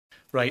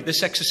Right,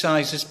 this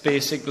exercise is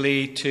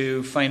basically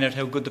to find out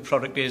how good the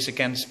product is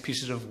against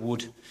pieces of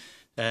wood.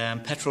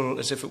 Petrol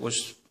as if it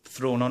was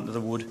thrown onto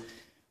the wood.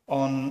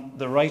 On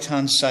the right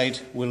hand side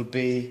will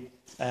be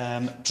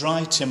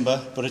dry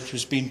timber, but it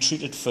was being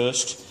treated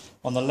first.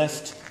 On the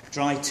left,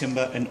 dry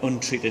timber and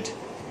untreated.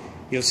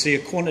 You'll see a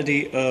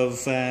quantity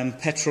of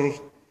petrol,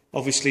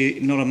 obviously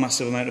not a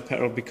massive amount of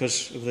petrol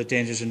because of the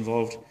dangers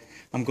involved.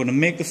 I'm going to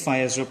make the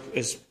fires up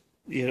as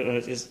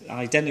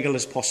identical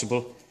as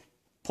possible,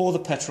 pour the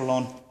petrol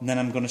on, and then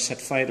I'm going to set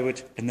fire to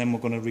it, and then we're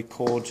going to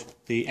record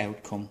the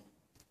outcome.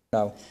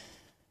 Now,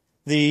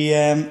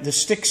 the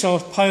sticks are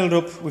piled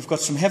up. We've got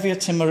some heavier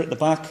timber at the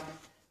back,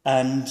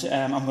 and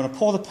I'm going to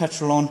pour the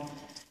petrol on,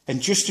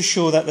 and just to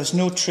show that there's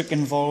no trick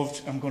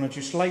involved, I'm going to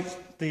just light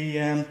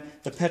the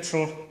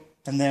petrol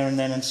and then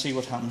and see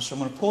what happens. So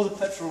I'm going to pour the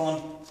petrol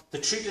on the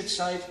treated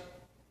side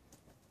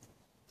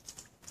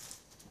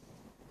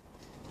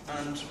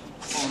and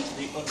on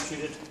the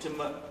untreated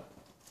timber.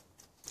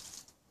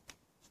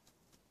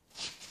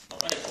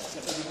 Alright,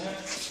 get that in there.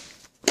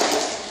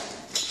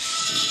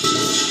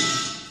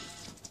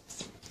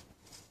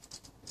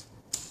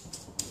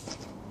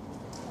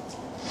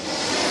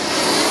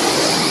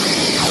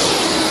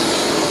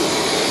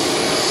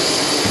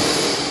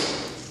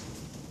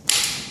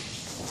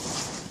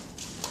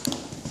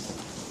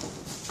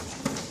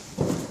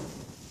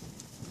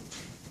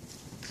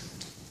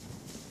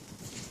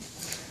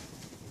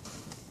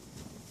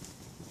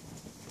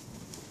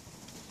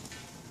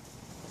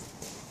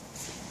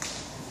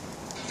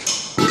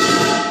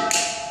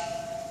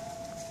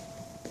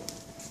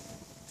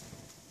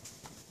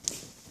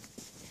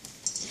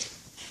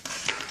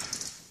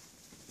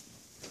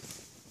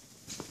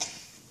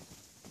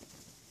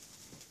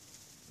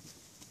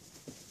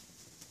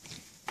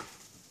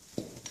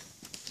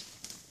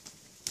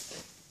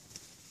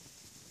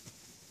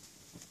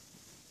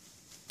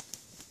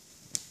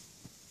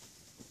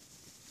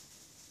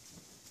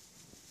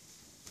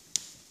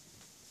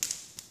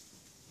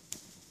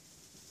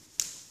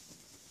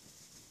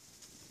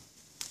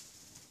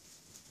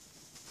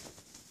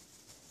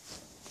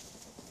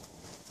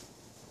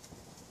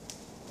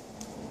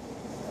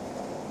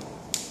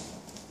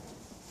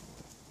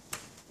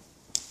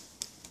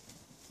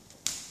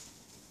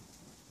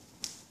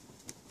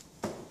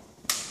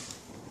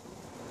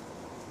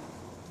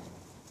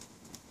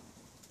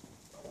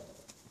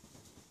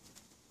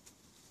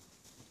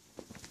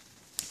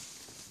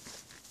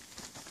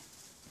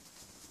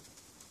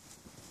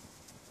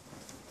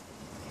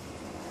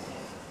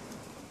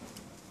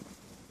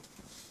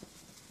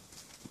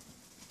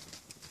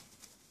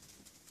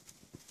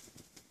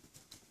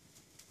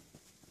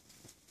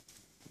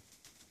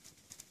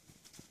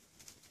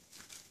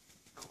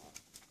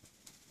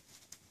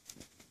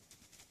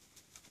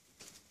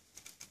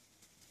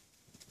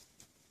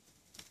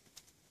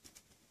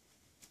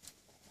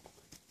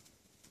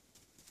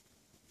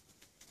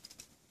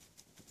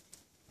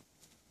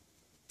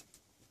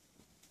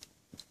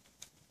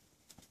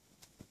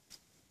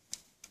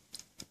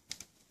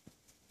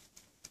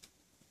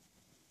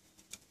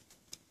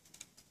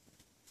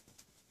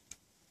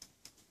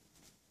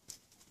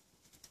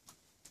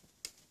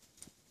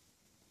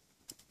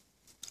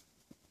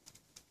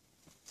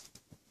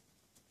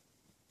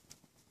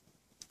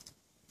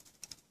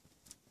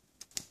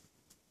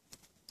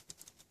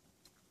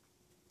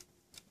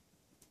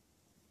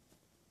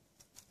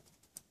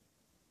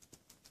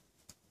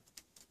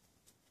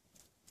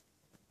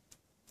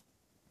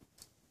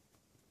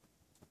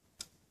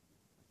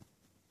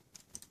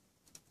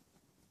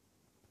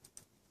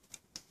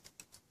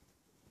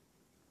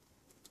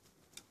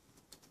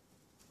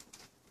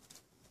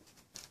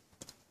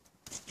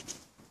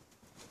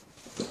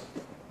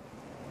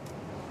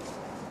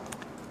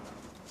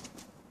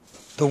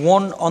 The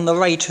one on the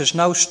right has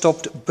now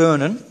stopped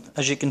burning,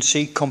 as you can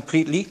see,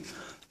 completely.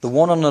 The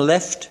one on the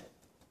left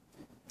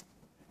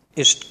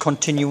is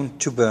continuing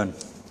to burn.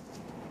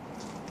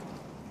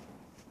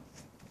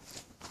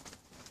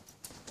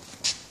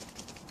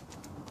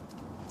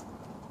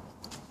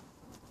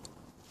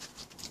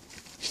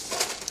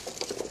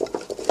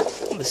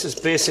 This is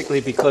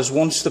basically because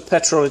once the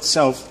petrol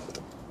itself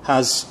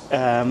has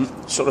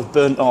sort of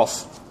burnt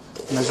off,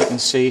 and as you can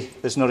see,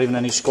 there's not even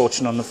any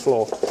scorching on the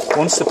floor.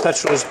 Once the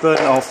petrol is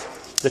burnt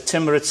off, the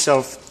timber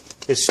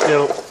itself is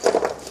still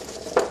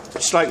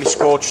slightly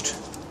scorched.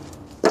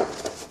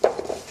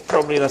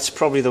 That's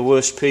probably the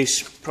worst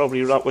piece.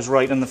 Probably that was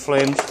right in the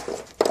flames.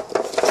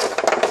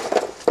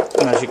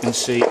 And as you can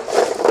see,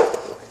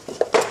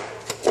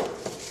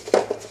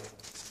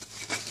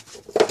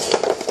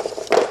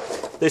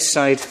 this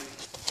side,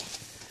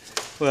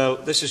 well,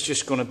 this is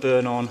just going to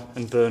burn on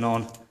and burn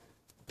on,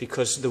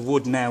 because the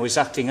wood now is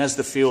acting as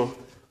the fuel,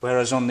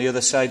 whereas on the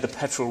other side the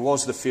petrol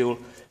was the fuel,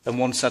 and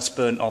once that's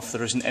burnt off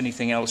there isn't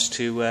anything else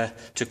to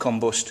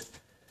combust.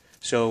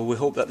 So we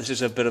hope that this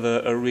is a bit of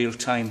a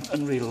real-time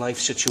and real-life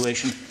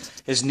situation,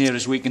 as near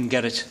as we can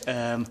get it.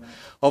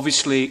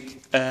 Obviously,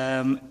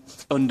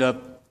 under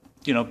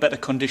better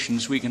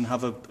conditions, we can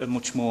have a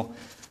much more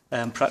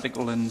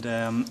practical and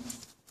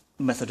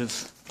method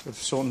of of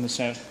sorting this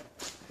out.